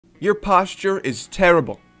your posture is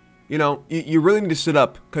terrible. You know, you really need to sit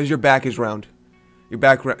up because your back is round. Your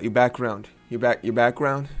background. Hey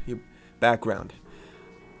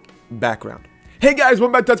guys,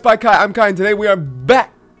 welcome back to TutsByKai. I'm Kai, and today we are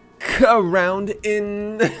back around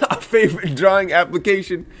in our favorite drawing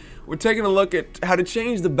application. We're taking a look at how to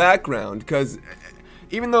change the background, because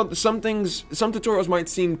even though some tutorials might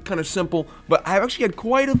seem kind of simple, but I've actually had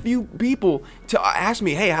quite a few people to ask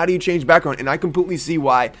me, hey, how do you change background? And I completely see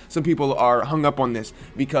why some people are hung up on this,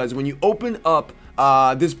 because when you open up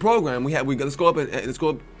this program, let's go up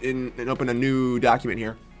and open a new document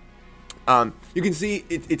here. You can see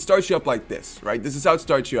it starts you up like this, right? This is how it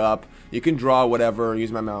starts you up. You can draw whatever,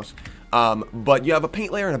 use my mouse. But you have a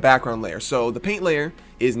paint layer and a background layer. So the paint layer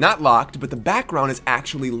is not locked, but the background is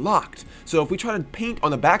actually locked. So if we try to paint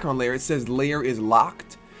on the background layer, it says layer is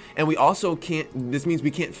locked. And we also can't, this means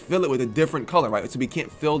we can't fill it with a different color, right? So we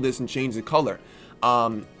can't fill this and change the color.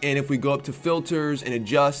 And if we go up to filters and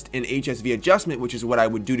adjust in HSV adjustment, which is what I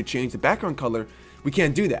would do to change the background color, we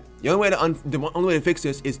can't do that. The only way to fix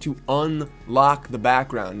this is to unlock the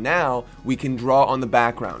background. Now we can draw on the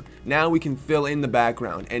background. Now we can fill in the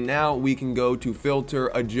background. And now we can go to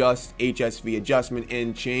filter, adjust, HSV adjustment,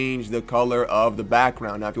 and change the color of the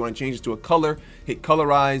background. Now if you want to change this to a color, hit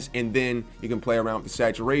colorize, and then you can play around with the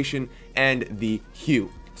saturation and the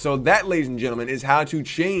hue. So that, ladies and gentlemen, is how to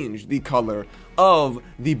change the color of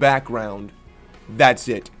the background. That's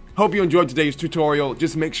it. Hope you enjoyed today's tutorial.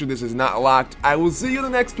 Just make sure this is not locked. I will see you in the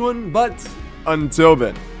next one, but until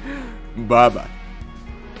then, bye-bye.